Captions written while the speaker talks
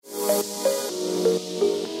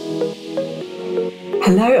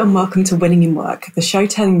Hello and welcome to Winning in Work, the show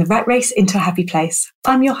turning the rat race into a happy place.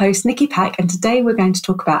 I'm your host, Nikki Pack, and today we're going to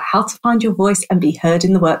talk about how to find your voice and be heard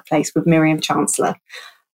in the workplace with Miriam Chancellor.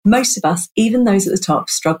 Most of us, even those at the top,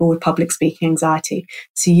 struggle with public speaking anxiety,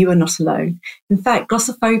 so you are not alone. In fact,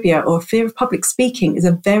 glossophobia, or fear of public speaking, is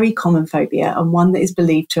a very common phobia and one that is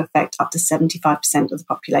believed to affect up to 75% of the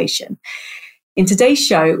population. In today's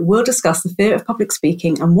show, we'll discuss the fear of public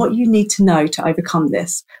speaking and what you need to know to overcome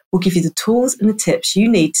this. We'll give you the tools and the tips you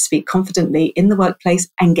need to speak confidently in the workplace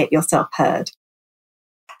and get yourself heard.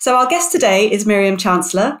 So our guest today is Miriam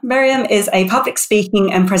Chancellor. Miriam is a public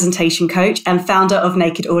speaking and presentation coach and founder of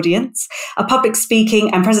Naked Audience, a public speaking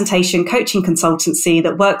and presentation coaching consultancy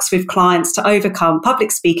that works with clients to overcome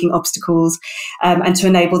public speaking obstacles and to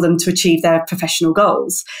enable them to achieve their professional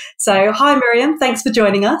goals. So hi, Miriam. Thanks for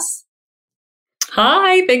joining us.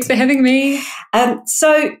 Hi, thanks for having me.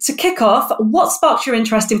 So to kick off, what sparked your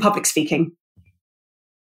interest in public speaking?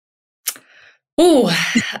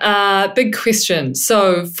 Big question.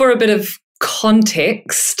 So for a bit of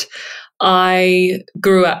context, I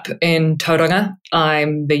grew up in Tauranga.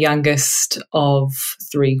 I'm the youngest of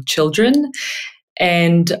 3 children,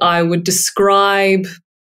 and I would describe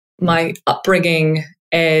my upbringing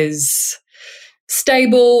as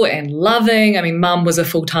stable and loving. I mean, mum was a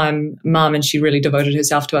full-time mum and she really devoted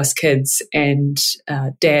herself to us kids, and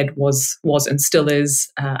dad was and still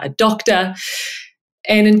is a doctor.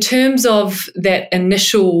 And in terms of that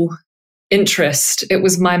initial interest, it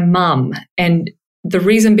was my mum. And the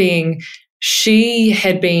reason being, she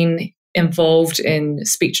had been involved in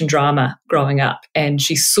speech and drama growing up, and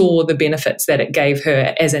she saw the benefits that it gave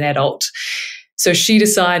her as an adult. So she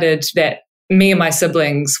decided that me and my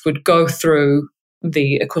siblings would go through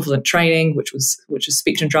the equivalent training, which is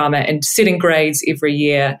speech and drama, and setting grades every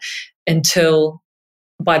year until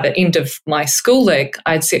by the end of my schooling,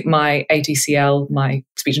 I'd set my ATCL, my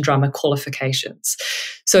speech and drama qualifications.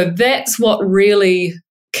 So that's what really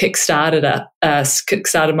kickstarted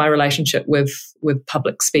my relationship with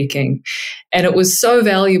public speaking. And it was so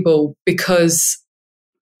valuable because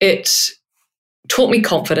it taught me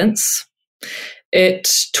confidence. It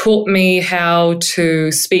taught me how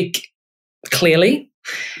to speak clearly,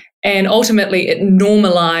 and ultimately it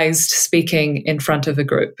normalized speaking in front of a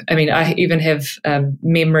group. I mean, I even have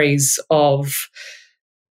memories of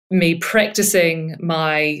me practicing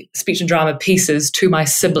my speech and drama pieces to my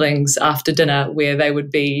siblings after dinner, where they would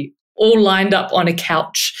be all lined up on a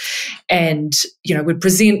couch and, would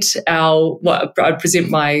present I'd present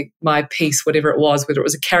my piece, whatever it was, whether it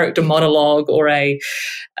was a character monologue or a,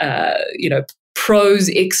 prose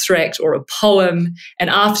extract or a poem, and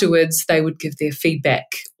afterwards they would give their feedback,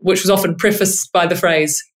 which was often prefaced by the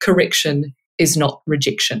phrase, "Correction is not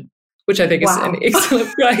rejection," which I think is an excellent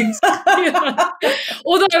phrase. Yeah.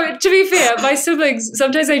 Although, to be fair, my siblings,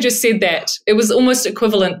 sometimes they just said that. It was almost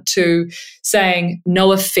equivalent to saying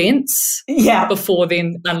 "no offence" before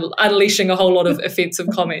then unleashing a whole lot of offensive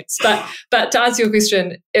comments. But to answer your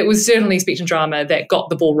question, it was certainly speech and drama that got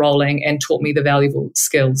the ball rolling and taught me the valuable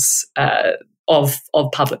skills of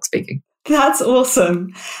public speaking. That's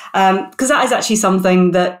awesome. Because that is actually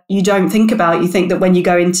something that you don't think about. You think that when you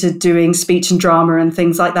go into doing speech and drama and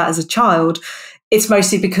things like that as a child, it's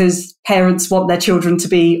mostly because parents want their children to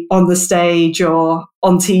be on the stage or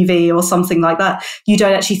on TV or something like that. You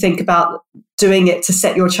don't actually think about doing it to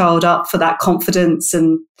set your child up for that confidence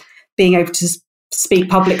and being able to speak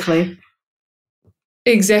publicly.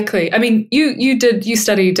 Exactly. I mean, you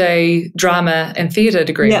studied a drama and theatre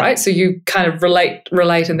degree, right? So you kind of relate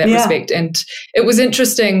in that respect. And it was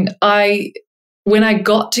interesting. When I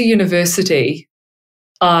got to university,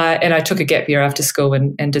 and I took a gap year after school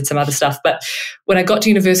and did some other stuff. But when I got to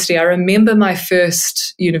university, I remember my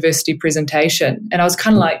first university presentation, and I was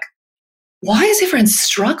kind of like, why is everyone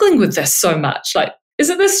struggling with this so much? Like,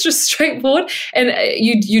 isn't this just straightforward? And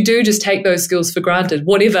you do just take those skills for granted.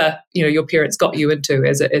 Whatever your parents got you into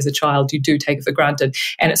as a child, you do take it for granted.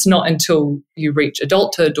 And it's not until you reach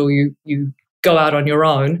adulthood or you go out on your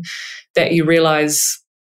own that you realize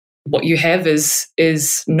what you have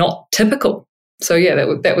is not typical. So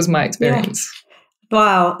that was my experience.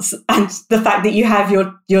 Wow. And the fact that you have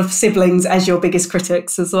your siblings as your biggest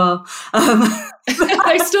critics as well.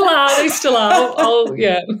 They still are. Oh,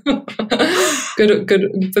 yeah.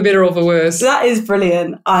 Good, for better or for worse. That is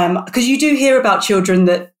brilliant. Because you do hear about children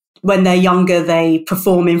that when they're younger, they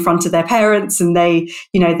perform in front of their parents, and they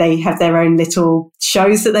have their own little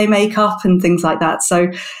shows that they make up and things like that. So,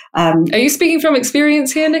 are you speaking from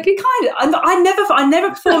experience here, Nikki? Kind of. I never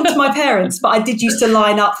performed to my parents, but I did used to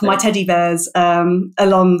line up my teddy bears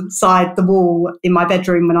alongside the wall in my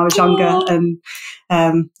bedroom when I was younger, and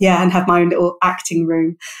have my own little acting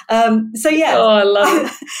room. I love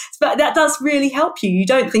it. But that does really help you. You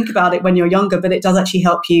don't think about it when you're younger, but it does actually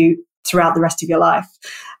help you throughout the rest of your life.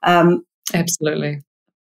 Absolutely.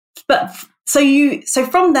 But so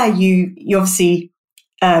from there, you obviously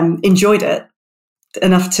enjoyed it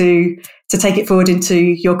enough to take it forward into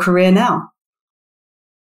your career now.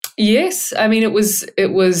 Yes, I mean it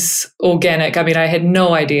was organic. I mean, I had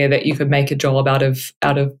no idea that you could make a job out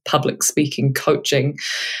of public speaking coaching,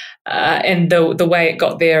 and the way it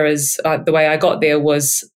got there is the way I got there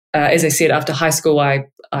was, as I said, after high school, I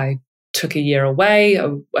took a year away,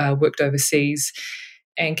 worked overseas,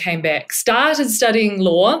 and came back. Started studying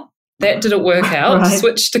law. That didn't work out. Right.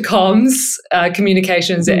 Switched to comms,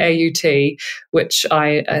 communications at AUT, which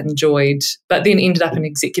I enjoyed, but then ended up in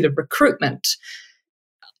executive recruitment.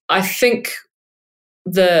 I think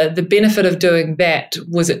the benefit of doing that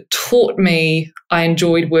was it taught me I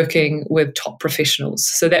enjoyed working with top professionals.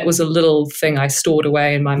 So that was a little thing I stored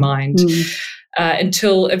away in my mind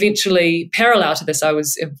until eventually, parallel to this, I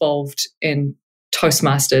was involved in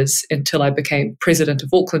Toastmasters until I became president of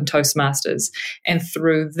Auckland Toastmasters. And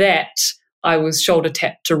through that, I was shoulder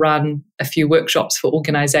tapped to run a few workshops for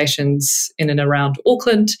organisations in and around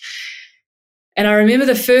Auckland. And I remember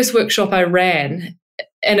the first workshop I ran,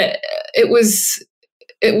 and it was,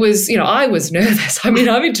 I was nervous. I mean,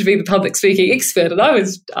 I'm meant to be the public speaking expert, and I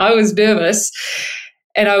was nervous.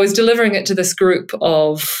 And I was delivering it to this group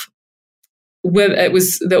of women.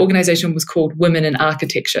 The organisation was called Women in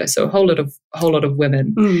Architecture, so a whole lot of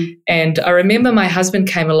women. And I remember my husband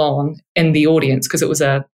came along in the audience because it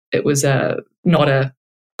was not a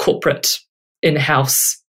corporate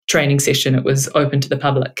in-house training session. It was open to the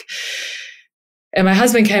public. And my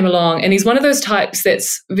husband came along, and he's one of those types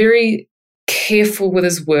that's very careful with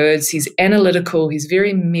his words. He's analytical. He's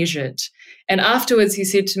very measured. And afterwards, he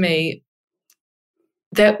said to me,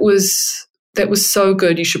 "That was so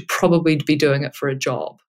good. You should probably be doing it for a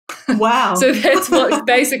job." Wow. So that's what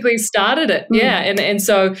basically started it. Yeah. And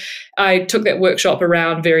so I took that workshop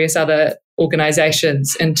around various other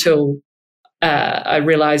organizations until I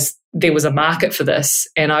realized there was a market for this,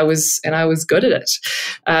 and I was good at it.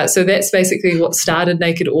 So that's basically what started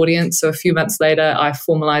Naked Audience. So a few months later, I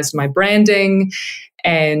formalized my branding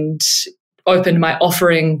and opened my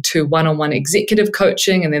offering to one-on-one executive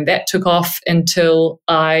coaching, and then that took off until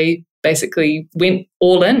I basically went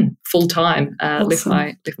all in full time. Awesome.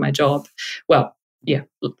 Left my job. Well, yeah,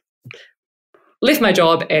 left my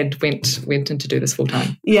job and went in to do this full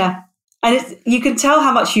time. Yeah, and you can tell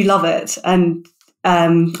how much you love it. And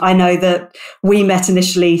I know that we met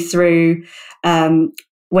initially through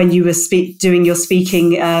when you were doing your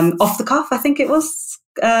speaking off the cuff. I think it was.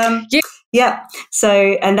 Yeah. So,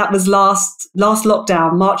 and that was last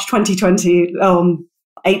lockdown, March 2020.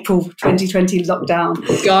 April 2020 lockdown.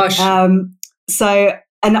 Gosh.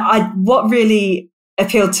 What really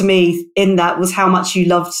appealed to me in that was how much you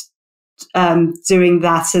loved doing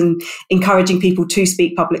that and encouraging people to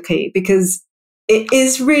speak publicly, because it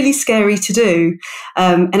is really scary to do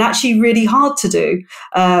and actually really hard to do.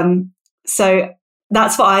 So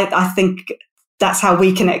that's what I think. That's how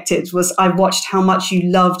we connected. Was I watched how much you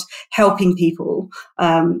loved helping people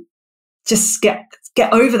just get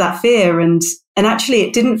over that fear, and actually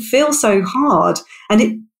it didn't feel so hard,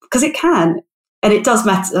 and because it can, and it does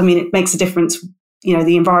matter. I mean, it makes a difference,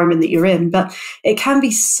 the environment that you're in, but it can be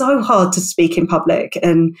so hard to speak in public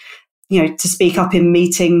and, to speak up in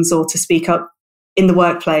meetings or to speak up in the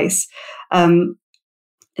workplace,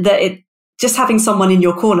 that just having someone in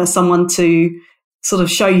your corner, someone to sort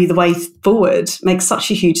of show you the way forward, makes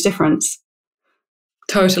such a huge difference.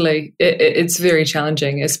 Totally. It's very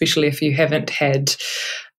challenging, especially if you haven't had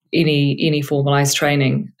any formalized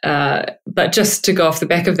training. But just to go off the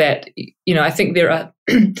back of that, I think there are,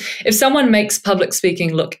 if someone makes public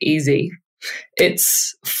speaking look easy,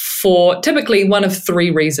 it's for typically one of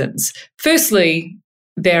three reasons. Firstly,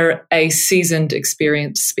 they're a seasoned,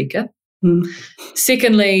 experienced speaker.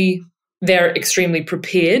 Secondly, they're extremely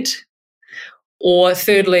prepared. Or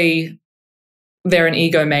thirdly, they're an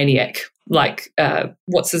egomaniac, like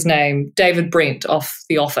what's his name, David Brent off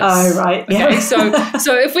The Office. Oh, right. Yeah. Okay,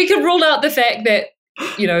 so if we could rule out the fact that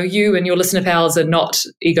you and your listener pals are not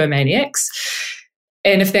egomaniacs,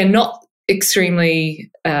 and if they're not extremely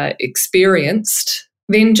experienced,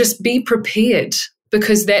 then just be prepared.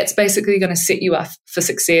 because that's basically going to set you up for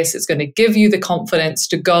success. It's going to give you the confidence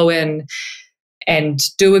to go in and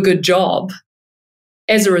do a good job.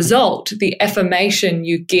 As a result, the affirmation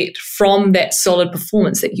you get from that solid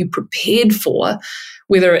performance that you prepared for,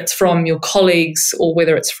 whether it's from your colleagues or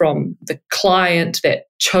whether it's from the client that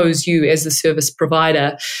chose you as the service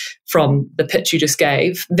provider from the pitch you just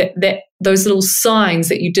gave, that those little signs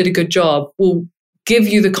that you did a good job will give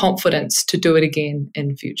you the confidence to do it again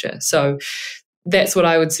in future. So that's what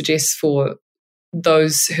I would suggest for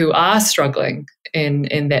those who are struggling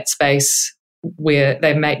in that space where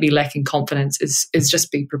they may be lacking confidence is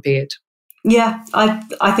just be prepared. Yeah,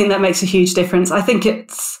 I think that makes a huge difference. I think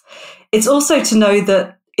it's also to know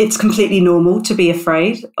that it's completely normal to be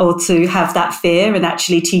afraid or to have that fear and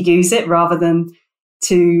actually to use it rather than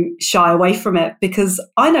to shy away from it, because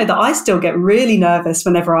I know that I still get really nervous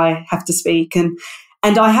whenever I have to speak, and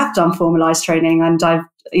I have done formalized training, and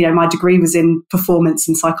my degree was in performance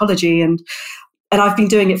and psychology, and I've been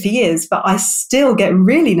doing it for years, but I still get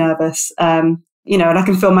really nervous, and I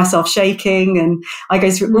can feel myself shaking, and I go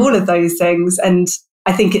through all of those things. And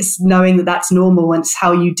I think it's knowing that that's normal and it's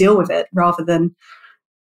how you deal with it rather than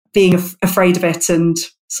being afraid of it and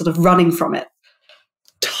sort of running from it.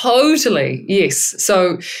 Totally, yes.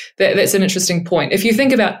 So that's an interesting point. If you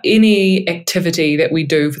think about any activity that we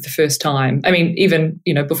do for the first time, I mean, even,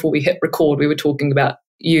 before we hit record, we were talking about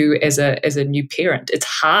you as a new parent. It's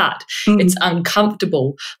hard. It's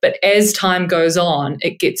uncomfortable. But as time goes on,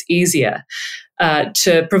 it gets easier.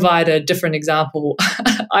 To provide a different example,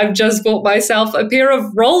 I've just bought myself a pair of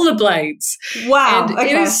rollerblades. Wow. And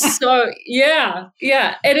okay. It is so, yeah.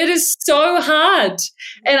 And it is so hard.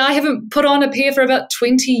 And I haven't put on a pair for about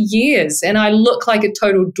 20 years. And I look like a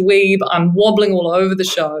total dweeb. I'm wobbling all over the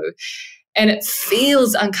show. And it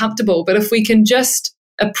feels uncomfortable. But if we can just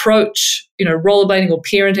approach, rollerblading or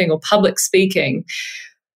parenting or public speaking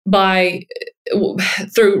through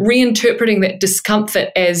reinterpreting that discomfort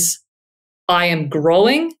as I am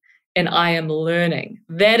growing and I am learning.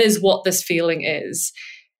 That is what this feeling is.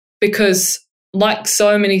 Because like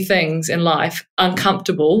so many things in life,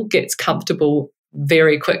 uncomfortable gets comfortable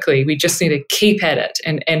very quickly. We just need to keep at it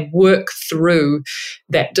and work through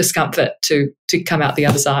that discomfort to come out the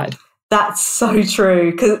other side. That's so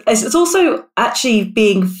true, because it's also actually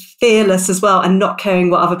being fearless as well and not caring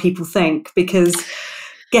what other people think, because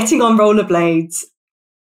getting on rollerblades,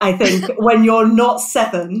 I think, when you're not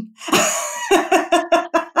 7...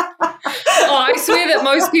 I swear that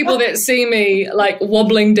most people that see me like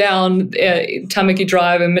wobbling down Tamaki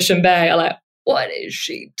Drive in Mission Bay are like, what is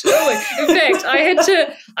she doing? In fact, I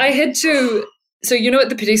had to. So at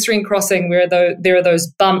the pedestrian crossing where there are those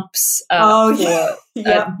bumps for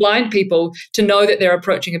blind people to know that they're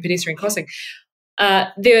approaching a pedestrian crossing.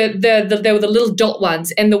 There were the little dot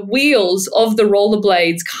ones, and the wheels of the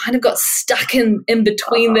rollerblades kind of got stuck in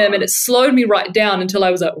between them, and it slowed me right down until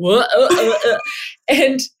I was like,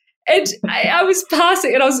 and I was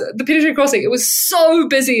passing, and I was the pedestrian crossing. It was so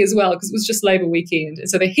busy as well because it was just Labour weekend, and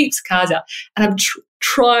so there are heaps of cars out, and I'm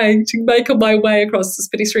trying to make my way across this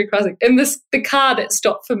pedestrian crossing, and the car that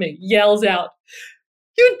stopped for me yells out,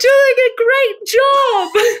 "You're doing a great job!"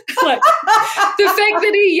 Like the fact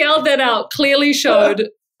that he yelled that out clearly showed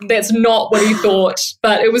that's not what he thought,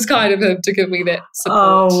 but it was kind of him to give me that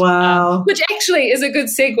support. Oh, wow. Which actually is a good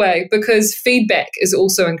segue, because feedback is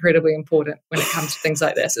also incredibly important when it comes to things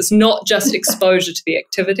like this. It's not just exposure to the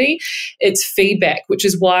activity, it's feedback, which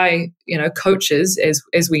is why, coaches,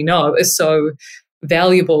 as we know, is so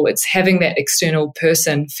valuable. It's having that external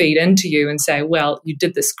person feed into you and say, well, you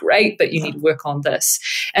did this great, but you need to work on this.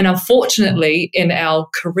 And unfortunately, in our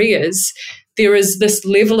careers, there is this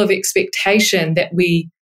level of expectation that we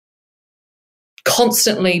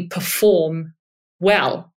constantly perform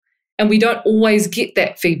well, and we don't always get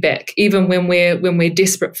that feedback, even when we're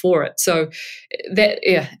desperate for it. So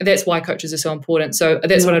that's why coaches are so important. So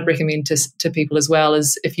that's what I'd recommend to people as well,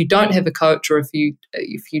 is if you don't have a coach, or if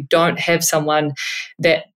you don't have someone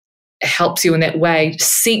that helps you in that way,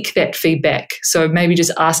 seek that feedback. So maybe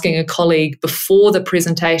just asking a colleague before the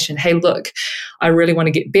presentation, hey, look, I really want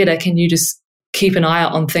to get better. Can you just keep an eye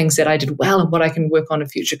out on things that I did well and what I can work on in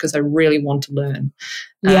future, because I really want to learn.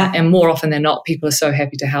 And more often than not, people are so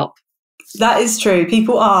happy to help. That is true.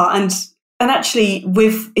 People are. And actually,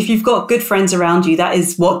 if you've got good friends around you, that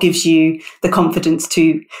is what gives you the confidence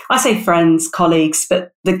to, I say friends, colleagues,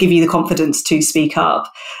 but that give you the confidence to speak up.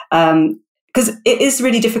 Because it is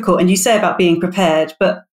really difficult. And you say about being prepared,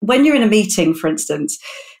 but when you're in a meeting, for instance,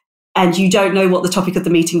 and you don't know what the topic of the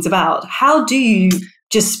meeting's about, how do you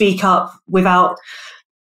just speak up without,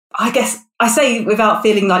 I guess I say, without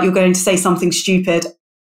feeling like you're going to say something stupid?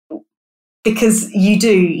 because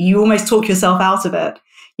you almost talk yourself out of it.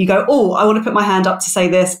 You go, oh, I want to put my hand up to say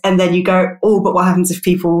this. And then you go, oh, but what happens if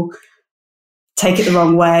people take it the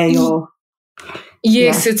wrong way? Or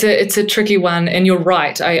Yes, yeah. It's a tricky one. And you're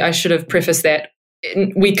right. I should have prefaced that.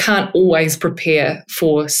 We can't always prepare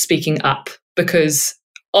for speaking up, because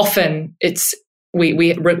often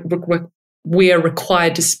we are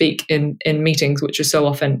required to speak in meetings, which are so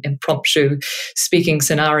often impromptu speaking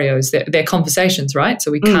scenarios. They're conversations, right?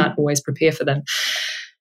 So we can't always prepare for them.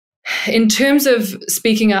 In terms of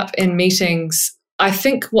speaking up in meetings, I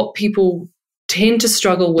think what people tend to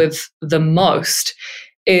struggle with the most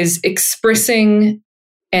is expressing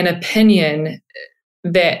an opinion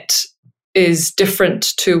that is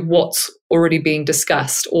different to what's already being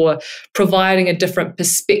discussed, or providing a different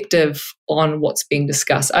perspective on what's being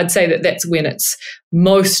discussed. I'd say that that's when it's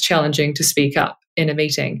most challenging to speak up in a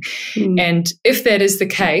meeting. And if that is the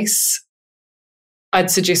case,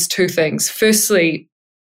 I'd suggest two things. Firstly,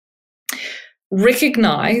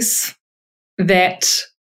 recognize that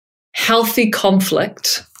healthy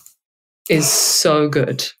conflict is so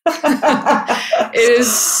good. It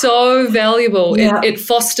is so valuable. Yeah. It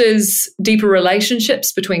fosters deeper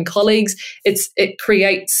relationships between colleagues. It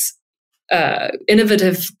creates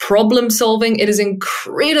innovative problem solving. It is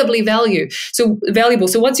incredibly valuable.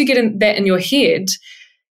 So once you get that in your head,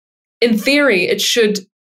 in theory, it should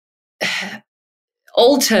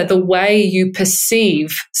alter the way you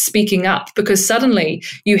perceive speaking up, because suddenly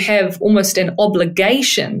you have almost an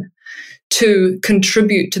obligation to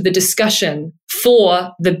contribute to the discussion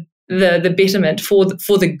for the betterment, for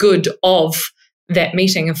the good of that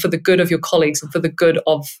meeting, and for the good of your colleagues, and for the good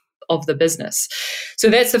of the business. So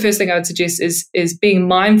that's the first thing I would suggest, is being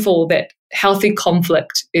mindful that healthy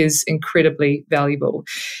conflict is incredibly valuable.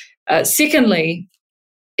 Secondly,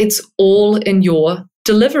 it's all in your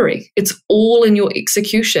delivery. It's all in your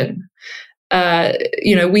execution.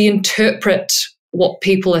 We interpret what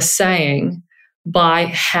people are saying by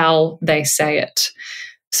how they say it.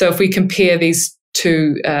 So if we compare these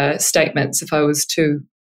two statements, if I was to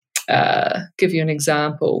give you an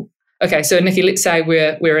example. Okay, so Nikki, let's say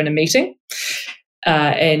we're in a meeting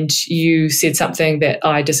and you said something that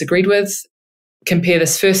I disagreed with. Compare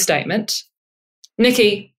this first statement.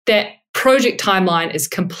 Nikki, that project timeline is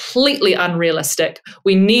completely unrealistic.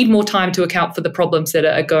 We need more time to account for the problems that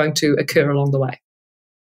are going to occur along the way.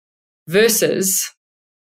 Versus,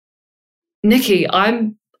 Nikki,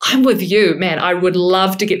 I'm with you, man. I would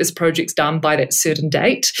love to get this project done by that certain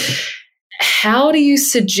date. How do you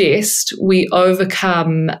suggest we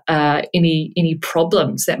overcome any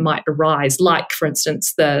problems that might arise? Like, for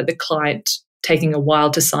instance, the client taking a while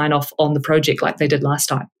to sign off on the project, like they did last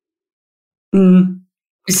time.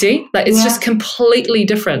 You see, it's just completely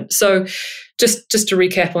different. So just to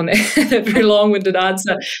recap on that very long-winded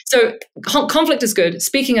answer. So conflict is good.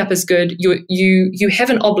 Speaking up is good. You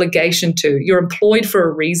have an obligation to. You're employed for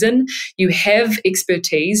a reason. You have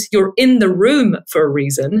expertise. You're in the room for a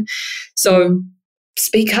reason. So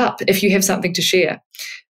speak up if you have something to share.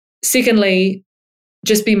 Secondly,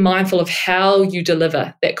 just be mindful of how you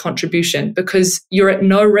deliver that contribution, because you're at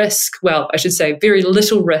no risk, well, I should say very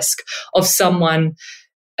little risk of someone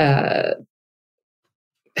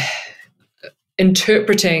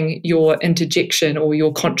interpreting your interjection or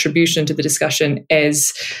your contribution to the discussion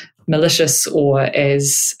as malicious or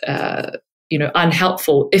as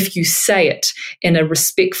unhelpful if you say it in a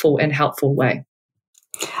respectful and helpful way.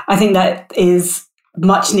 I think that is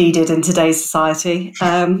much needed in today's society,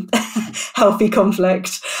 healthy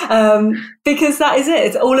conflict, because that is it.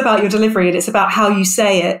 It's all about your delivery, and it's about how you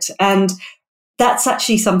say it. And that's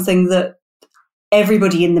actually something that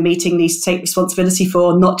everybody in the meeting needs to take responsibility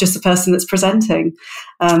for, not just the person that's presenting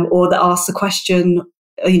or that asks the question,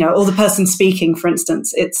 or the person speaking, for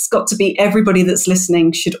instance. It's got to be everybody that's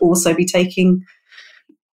listening should also be taking,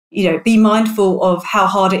 be mindful of how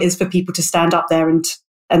hard it is for people to stand up there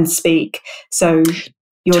and speak. So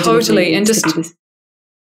you're totally, and just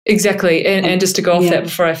exactly, and just to go off that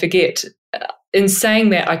before I forget, in saying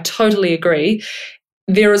that, I totally agree.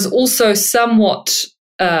 There is also somewhat,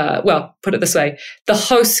 put it this way, the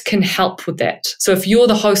host can help with that. So if you're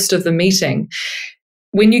the host of the meeting,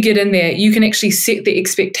 when you get in there, you can actually set the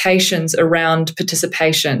expectations around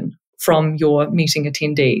participation from your meeting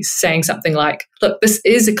attendees, saying something like, look, this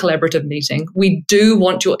is a collaborative meeting. We do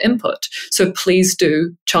want your input. So please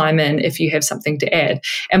do chime in if you have something to add.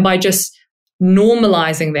 And by just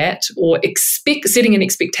normalizing that, or setting an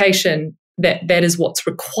expectation that is what's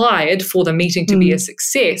required for the meeting to be a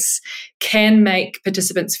success, can make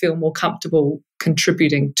participants feel more comfortable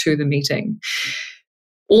contributing to the meeting.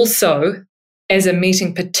 Also, as a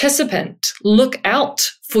meeting participant, look out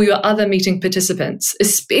for your other meeting participants,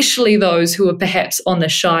 especially those who are perhaps on the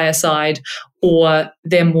shyer side or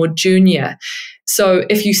they're more junior. So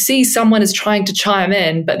if you see someone is trying to chime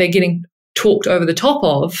in, but they're getting talked over the top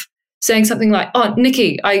of, saying something like, "Oh,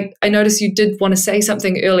 Nikki, I noticed you did want to say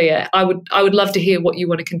something earlier. I would love to hear what you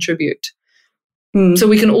want to contribute." So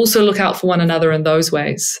we can also look out for one another in those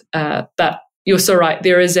ways. But you're so right.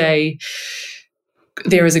 There is a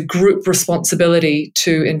group responsibility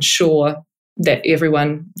to ensure that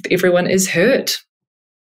everyone is heard.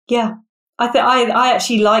 Yeah, I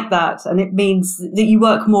actually like that, and it means that you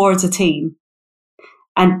work more as a team,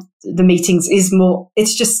 and the meetings is more.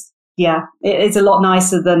 It's just it's a lot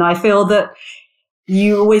nicer than I feel that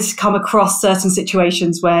you always come across certain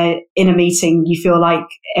situations where in a meeting you feel like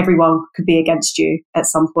everyone could be against you at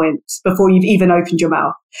some point before you've even opened your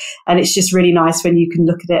mouth. And it's just really nice when you can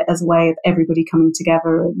look at it as a way of everybody coming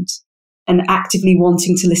together and actively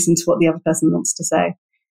wanting to listen to what the other person wants to say.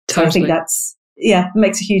 Totally. So I think that's,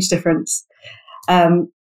 makes a huge difference.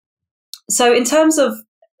 So in terms of,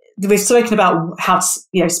 we've spoken about how,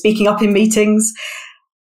 speaking up in meetings.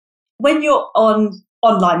 When you're on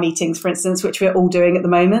online meetings, for instance, which we're all doing at the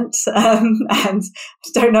moment, and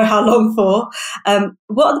don't know how long for,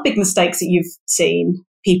 what are the big mistakes that you've seen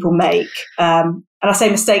people make? And I say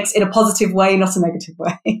mistakes in a positive way, not a negative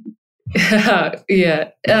way.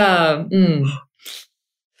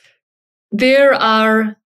 There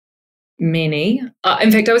are many.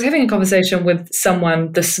 In fact, I was having a conversation with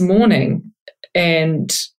someone this morning,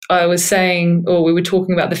 and I was saying, or we were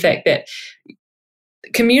talking about the fact that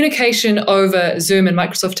communication over Zoom and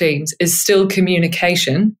Microsoft Teams is still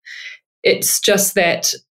communication. It's just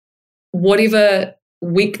that whatever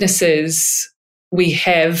weaknesses we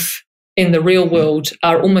have in the real world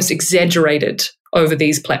are almost exaggerated over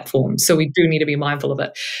these platforms. So we do need to be mindful of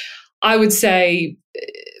it. I would say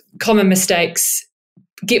common mistakes: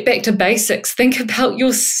 get back to basics. Think about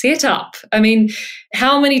your setup. I mean,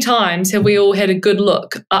 how many times have we all had a good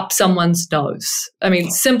look up someone's nose? I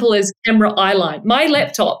mean, simple as camera eye line. My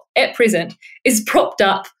laptop at present is propped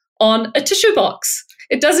up on a tissue box.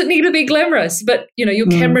 It doesn't need to be glamorous, but, your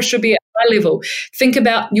camera should be at eye level. Think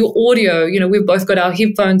about your audio. We've both got our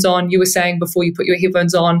headphones on. You were saying before you put your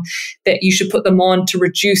headphones on that you should put them on to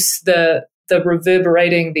reduce the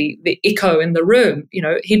reverberating, the echo in the room.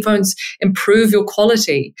 Headphones improve your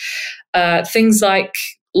quality. Things like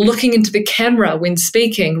looking into the camera when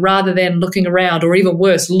speaking rather than looking around, or even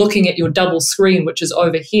worse, looking at your double screen, which is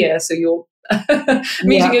over here. So you're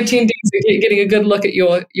meeting attendees and getting a good look at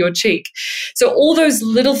your cheek. So all those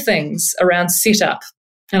little things around setup,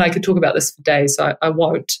 and I could talk about this for days, so I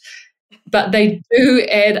won't, but they do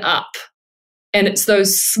add up. And it's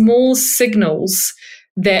those small signals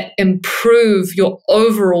that improve your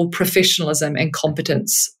overall professionalism and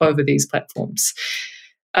competence over these platforms.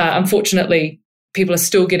 Unfortunately, people are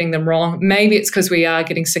still getting them wrong. Maybe it's because we are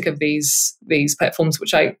getting sick of these platforms,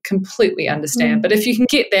 which I completely understand. But if you can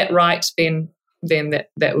get that right, then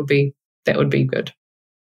that would be good.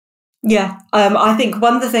 Yeah, I think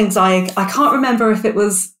one of the things I can't remember if it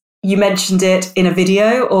was you mentioned it in a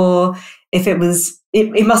video or if it was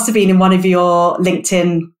it must have been in one of your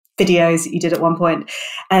LinkedIn videos that you did at one point.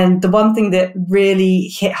 And the one thing that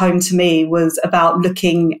really hit home to me was about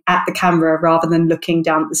looking at the camera rather than looking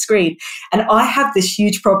down at the screen. And I have this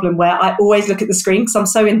huge problem where I always look at the screen because I'm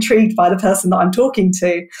so intrigued by the person that I'm talking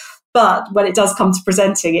to. But when it does come to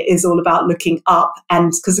presenting, it is all about looking up,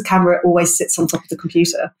 and because the camera always sits on top of the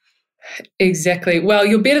computer. Exactly. Well,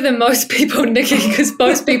 you're better than most people, Nikki, because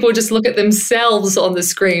most people just look at themselves on the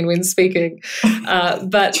screen when speaking.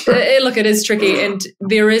 But look, it is tricky, and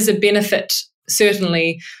there is a benefit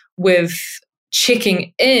certainly with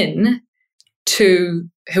checking in to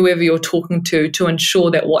whoever you're talking to ensure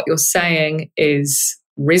that what you're saying is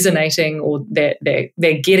resonating or that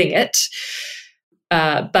they're getting it.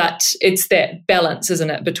 But it's that balance, isn't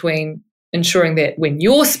it, between ensuring that when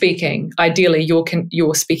you're speaking, ideally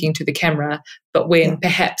you're speaking to the camera, but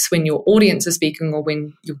perhaps when your audience is speaking or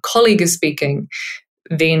when your colleague is speaking,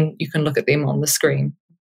 then you can look at them on the screen.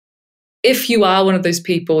 If you are one of those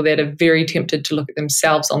people that are very tempted to look at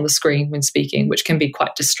themselves on the screen when speaking, which can be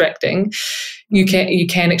quite distracting, you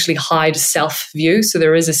can actually hide self-view. So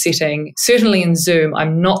there is a setting, certainly in Zoom.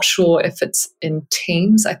 I'm not sure if it's in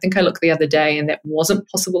Teams. I think I looked the other day and that wasn't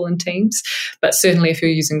possible in Teams. But certainly if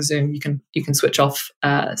you're using Zoom, you can switch off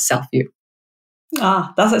self-view.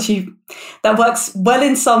 That works well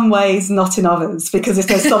in some ways, not in others, because if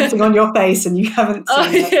there's something on your face and you haven't seen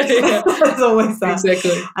it, there's always that.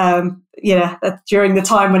 Exactly. During the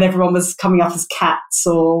time when everyone was coming up as cats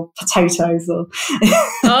or potatoes or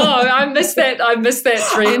I missed that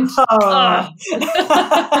trend.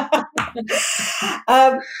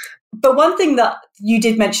 But one thing that you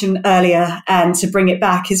did mention earlier, and to bring it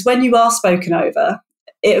back, is when you are spoken over,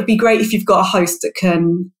 it would be great if you've got a host that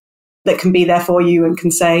can be there for you and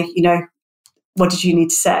can say, what did you need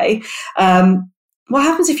to say? What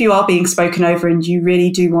happens if you are being spoken over and you really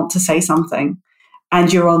do want to say something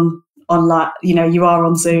and you're you are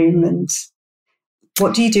on Zoom, and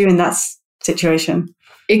what do you do in that situation?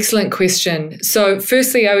 Excellent question. So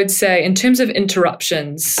firstly, I would say in terms of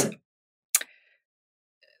interruptions,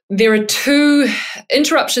 there are two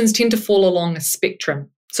interruptions tend to fall along a spectrum.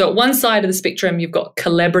 So at one side of the spectrum, you've got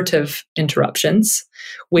collaborative interruptions,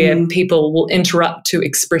 where people will interrupt to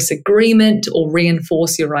express agreement or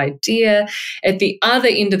reinforce your idea. At the other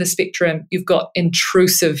end of the spectrum, you've got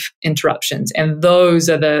intrusive interruptions, and those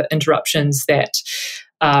are the interruptions that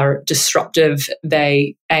are disruptive.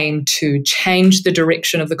 They aim to change the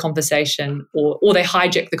direction of the conversation, or they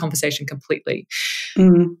hijack the conversation completely.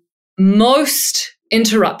 Most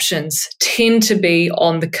interruptions tend to be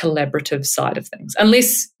on the collaborative side of things.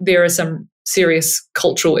 Unless there are some serious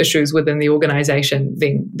cultural issues within the organization,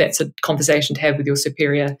 then that's a conversation to have with your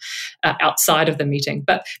superior outside of the meeting.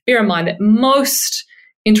 But bear in mind that most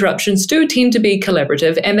interruptions do tend to be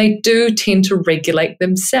collaborative, and they do tend to regulate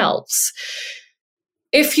themselves.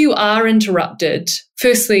 If you are interrupted,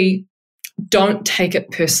 firstly, don't take it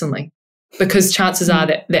personally, because chances are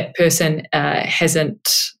that that person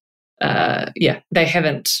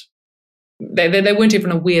they weren't even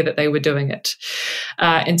aware that they were doing it.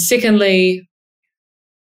 And secondly,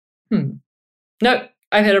 no,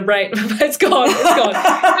 I've had a break. It's gone.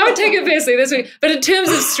 Don't take it personally this week. But in terms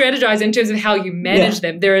of strategizing, in terms of how you manage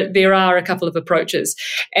them, there are a couple of approaches.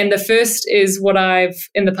 And the first is what I've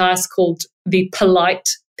in the past called the polite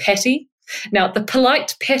patty. Now, the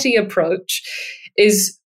polite patty approach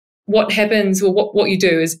is what happens, or what you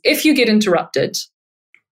do is, if you get interrupted,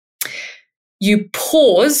 you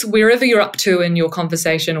pause wherever you're up to in your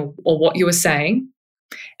conversation or what you were saying,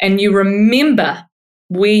 and you remember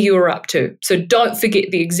where you were up to. So don't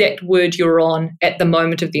forget the exact word you're on at the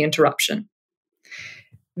moment of the interruption.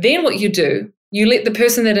 Then what you do, you let the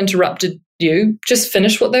person that interrupted you just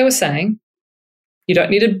finish what they were saying. You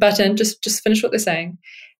don't need to butt in, just finish what they're saying.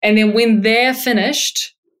 And then when they're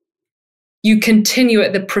finished, you continue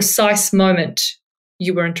at the precise moment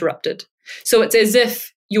you were interrupted. So it's as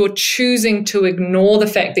if you're choosing to ignore the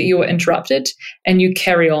fact that you were interrupted, and you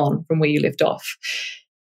carry on from where you left off.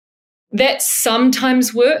 That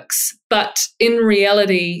sometimes works, but in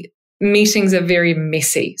reality, meetings are very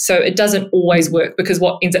messy. So it doesn't always work, because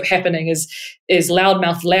what ends up happening is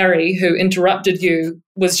loudmouth Larry, who interrupted you,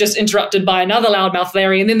 was just interrupted by another loudmouth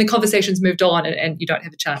Larry, and then the conversation's moved on, and you don't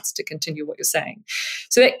have a chance to continue what you're saying.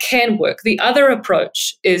 So that can work. The other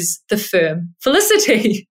approach is the firm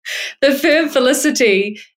felicity. The firm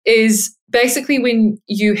felicity is basically when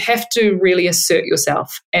you have to really assert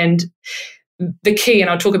yourself. And the key, and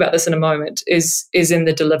I'll talk about this in a moment, is in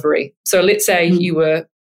the delivery. So let's say you were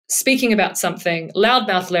speaking about something,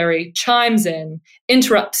 loudmouth Larry chimes in,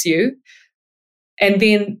 interrupts you, and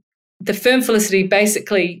then the firm felicity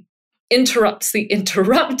basically interrupts the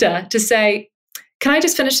interrupter to say, can I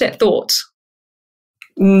just finish that thought?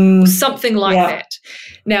 Something like that.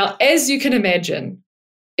 Now, as you can imagine,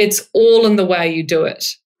 it's all in the way you do it.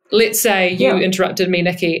 Let's say you interrupted me,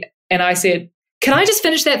 Nikki, and I said, can I just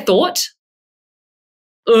finish that thought?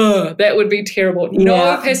 That would be terrible. No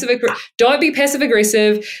don't be passive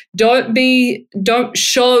aggressive. Don't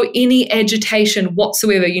show any agitation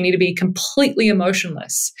whatsoever. You need to be completely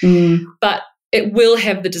emotionless. But it will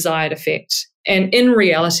have the desired effect. And in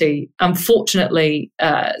reality, unfortunately,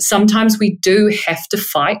 sometimes we do have to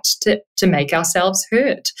fight to make ourselves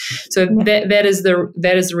heard. So that is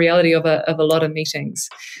the reality of a lot of meetings.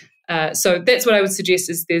 So that's what I would suggest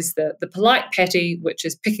is there's the polite patty, which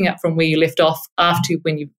is picking up from where you left off after you've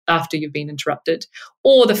been interrupted,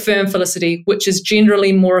 or the firm felicity, which is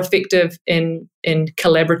generally more effective in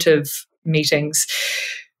collaborative meetings,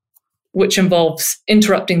 which involves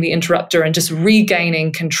interrupting the interrupter and just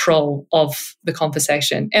regaining control of the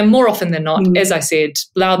conversation. And more often than not, as I said,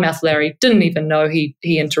 loudmouth Larry didn't even know he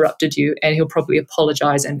interrupted you, and he'll probably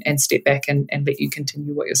apologize and step back and let you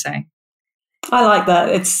continue what you're saying. I like that.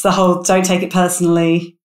 It's the whole don't take it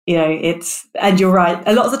personally. And you're right.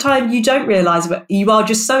 A lot of the time you don't realize, but you are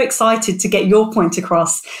just so excited to get your point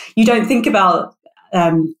across. You don't think about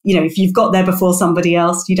if you've got there before somebody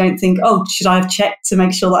else, you don't think, oh, should I have checked to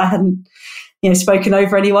make sure that I hadn't, spoken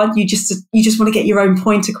over anyone? You just want to get your own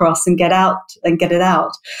point across and get it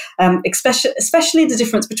out. Especially the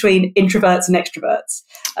difference between introverts and extroverts.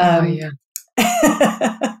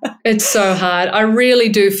 It's so hard. I really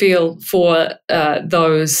do feel for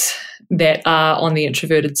those that are on the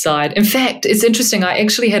introverted side. In fact, it's interesting. I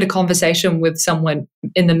actually had a conversation with someone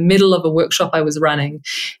in the middle of a workshop I was running,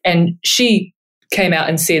 and she came out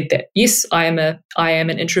and said that, yes, I am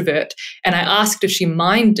an introvert. And I asked if she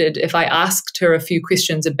minded if I asked her a few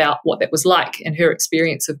questions about what that was like and her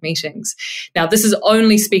experience of meetings. Now, this is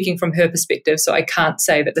only speaking from her perspective, so I can't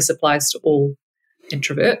say that this applies to all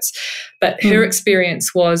introverts. But her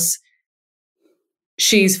experience was,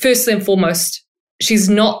 she's firstly and foremost, she's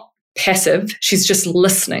not passive, she's just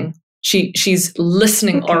listening. She's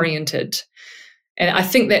listening oriented. And I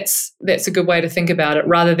think that's a good way to think about it,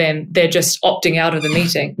 rather than they're just opting out of the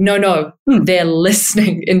meeting. No, they're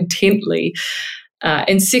listening intently.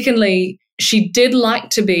 And secondly, she did like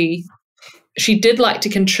to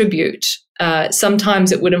contribute.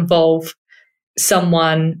 Sometimes it would involve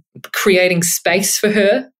someone creating space for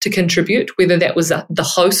her to contribute, whether that was the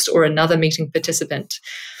host or another meeting participant.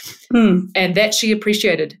 And that she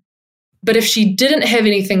appreciated. But if she didn't have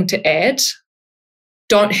anything to add,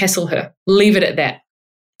 don't hassle her. Leave it at that.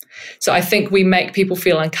 So I think we make people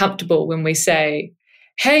feel uncomfortable when we say,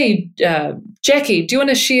 hey, Jackie, do you want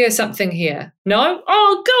to share something here? No?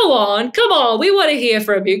 Oh, go on. Come on. We want to hear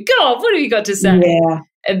from you. Go on. What have you got to say? Yeah.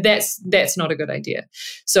 And that's not a good idea.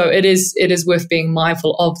 So it is worth being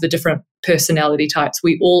mindful of the different personality types.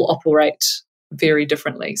 We all operate very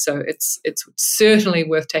differently. So it's certainly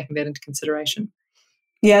worth taking that into consideration.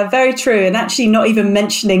 Yeah, very true. And actually not even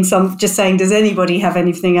mentioning just saying, does anybody have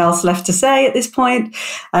anything else left to say at this point?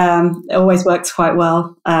 It always works quite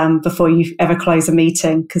well before you ever close a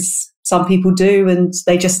meeting, because some people do, and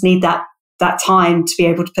they just need that time to be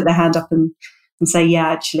able to put their hand up and say, yeah,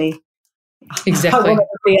 actually, exactly. I want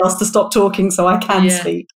everybody else to stop talking so I can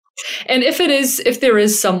speak. And if there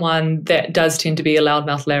is someone that does tend to be a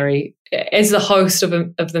loudmouth Larry, as the host of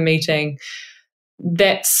the meeting,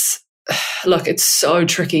 look, it's so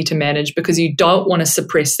tricky to manage, because you don't want to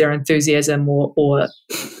suppress their enthusiasm or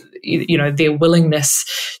their willingness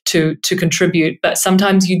to contribute. But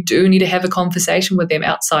sometimes you do need to have a conversation with them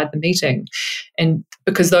outside the meeting, and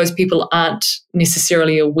because those people aren't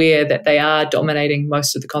necessarily aware that they are dominating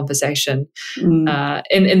most of the conversation. In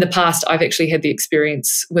the past, I've actually had the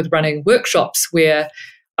experience with running workshops where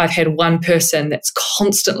I've had one person that's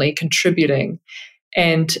constantly contributing.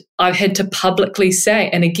 And I've had to publicly say,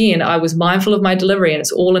 and again, I was mindful of my delivery, and it's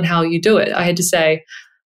all in how you do it. I had to say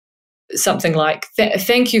something like,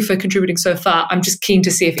 thank you for contributing so far. I'm just keen to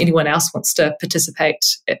see if anyone else wants to participate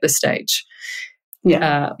at this stage.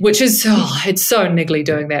 Yeah. Which is, it's so niggly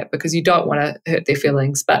doing that, because you don't want to hurt their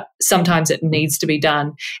feelings, but sometimes it needs to be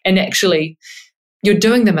done. And actually, you're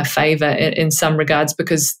doing them a favor in some regards,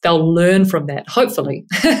 because they'll learn from that, hopefully,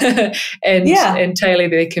 and tailor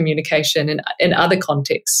their communication in other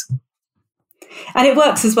contexts. And it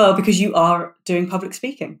works as well, because you are doing public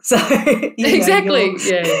speaking. So exactly.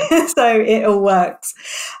 Yeah. So it all works.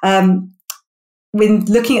 When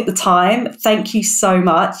looking at the time, thank you so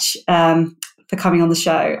much for coming on the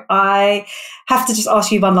show. I have to just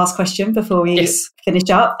ask you one last question before we finish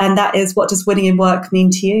up, and that is, what does winning in work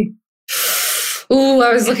mean to you? Oh,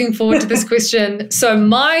 I was looking forward to this question. So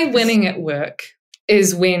my winning at work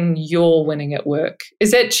is when you're winning at work.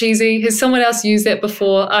 Is that cheesy? Has someone else used that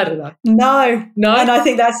before? I don't know. No. And I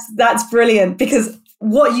think that's brilliant, because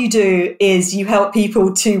what you do is you help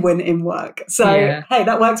people to win in work. So, hey,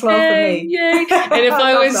 that works well for me. Yay. And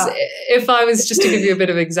if I was just to give you a bit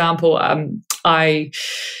of example, the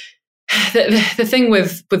thing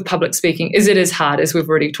with public speaking is it is hard, as we've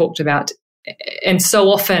already talked about. And so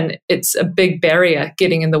often it's a big barrier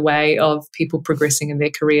getting in the way of people progressing in their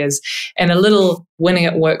careers. And a little winning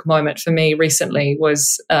at work moment for me recently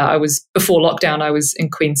was before lockdown, I was in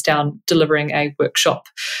Queenstown delivering a workshop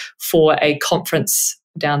for a conference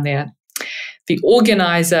down there. The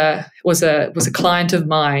organizer was a client of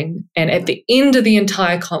mine, and at the end of the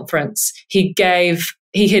entire conference, he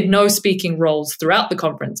had no speaking roles throughout the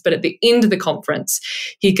conference, but at the end of the conference,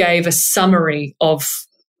 he gave a summary of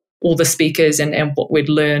all the speakers and what we'd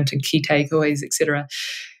learned and key takeaways, etc.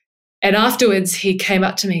 And afterwards, he came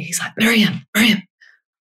up to me. He's like, Miriam,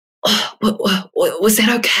 was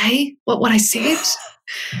that okay? What I said?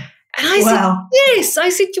 And I said, yes. I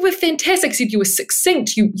said, you were fantastic. I said, you were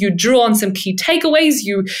succinct. You drew on some key takeaways.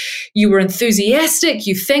 You were enthusiastic.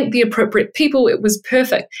 You thanked the appropriate people. It was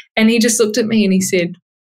perfect. And he just looked at me and he said,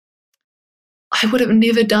 I would have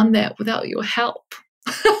never done that without your help.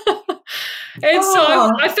 And so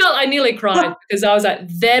I nearly cried because I was like,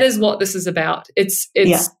 that is what this is about. It's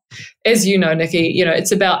as you know, Nikki,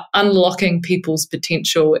 it's about unlocking people's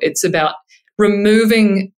potential. It's about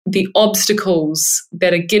removing the obstacles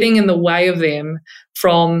that are getting in the way of them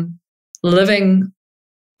from living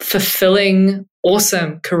fulfilling,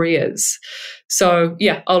 awesome careers. So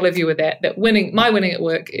I'll leave you with that. That my winning at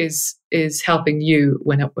work is helping you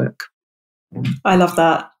win at work. I love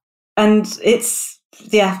that. And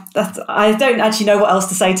I don't actually know what else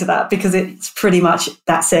to say to that, because it's pretty much,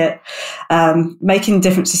 that's it. Making a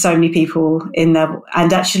difference to so many people in there,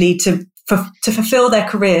 and actually to fulfill their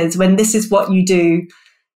careers when this is what you do,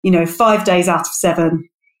 5 days out of 7,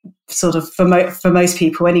 sort of for most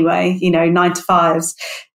people anyway, 9 to 5s,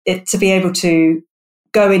 to be able to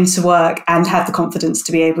go into work and have the confidence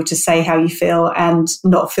to be able to say how you feel and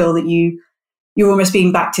not feel that you're almost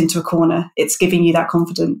being backed into a corner. It's giving you that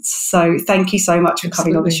confidence. So thank you so much for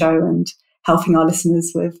coming on the show and helping our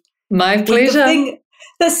listeners with. My pleasure.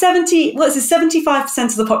 That 75%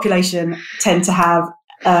 of the population tend to have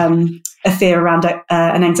a fear around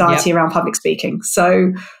an anxiety around public speaking.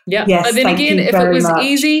 So yes, but then again, if it was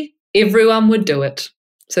easy, everyone would do it.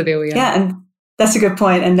 So there we are. Yeah, and that's a good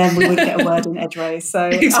point. And then we would get a word in edgeways. So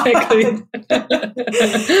exactly.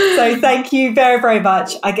 So thank you very, very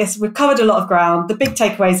much. I guess we've covered a lot of ground. The big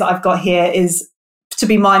takeaways that I've got here is to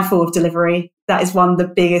be mindful of delivery. That is one of the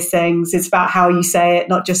biggest things. It's about how you say it,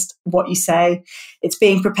 not just what you say. It's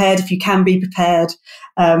being prepared if you can be prepared.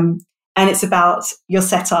 And it's about your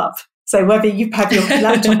setup. So whether you have your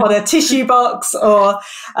laptop on a tissue box or,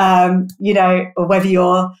 or whether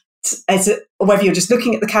you're just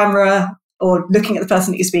looking at the camera or looking at the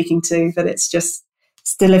person that you're speaking to, that it's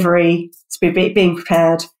delivery, it's being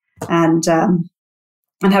prepared and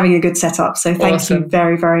having a good setup. So thank you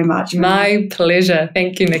very, very much. My pleasure.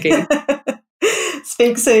 Thank you, Nikki.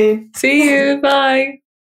 Speak soon. See you. Bye.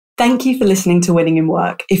 Thank you for listening to Winning in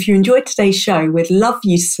Work. If you enjoyed today's show, we'd love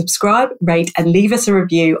you to subscribe, rate, and leave us a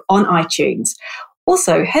review on iTunes.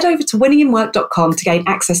 Also, head over to winninginwork.com to gain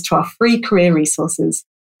access to our free career resources.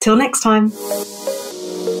 Till next time.